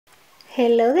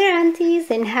Hello there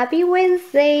aunties and happy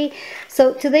Wednesday.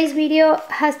 So today's video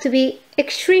has to be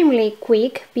extremely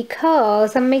quick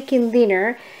because I'm making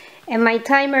dinner and my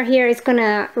timer here is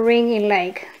gonna ring in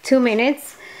like 2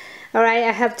 minutes. Alright,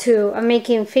 I'm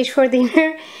making fish for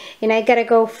dinner and I gotta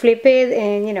go flip it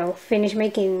and finish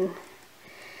making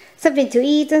something to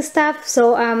eat and stuff.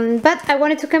 So but I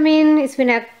wanted to come in. It's been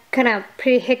a kind of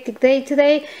pretty hectic day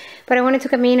today, but I wanted to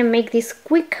come in and make this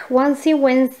quick onesie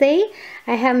Wednesday.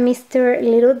 I have Mr.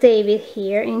 Little David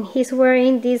here and he's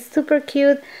wearing this super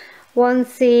cute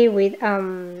onesie with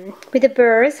the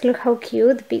birds. Look how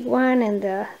cute, the big one and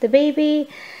the baby.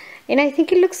 And I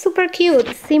think it looks super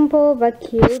cute, simple but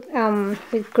cute,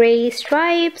 with gray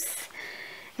stripes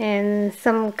and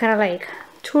some kind of like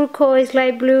turquoise,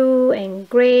 light blue and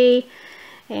gray,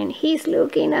 and he's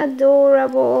looking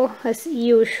adorable as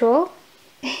usual.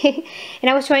 And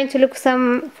I was trying to look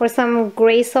for some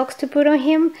gray socks to put on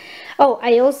him. Oh,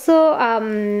 I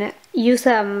also use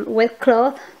a wet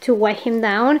cloth to wipe him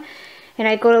down, and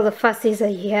I got all the fuzzies that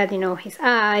he had, his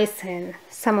eyes and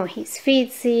some of his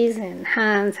feetsies and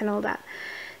hands and all that.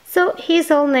 So he's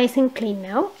all nice and clean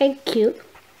now and cute.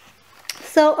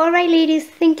 So alright ladies,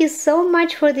 thank you so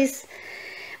much for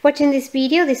watching this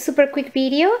video, this super quick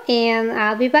video, and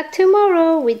I'll be back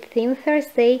tomorrow with Theme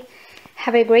Thursday.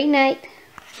 Have a great night.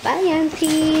 Bye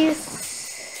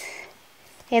aunties.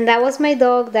 And that was my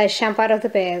dog that jumped out of the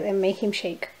bed and made him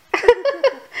shake.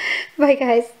 Bye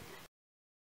guys.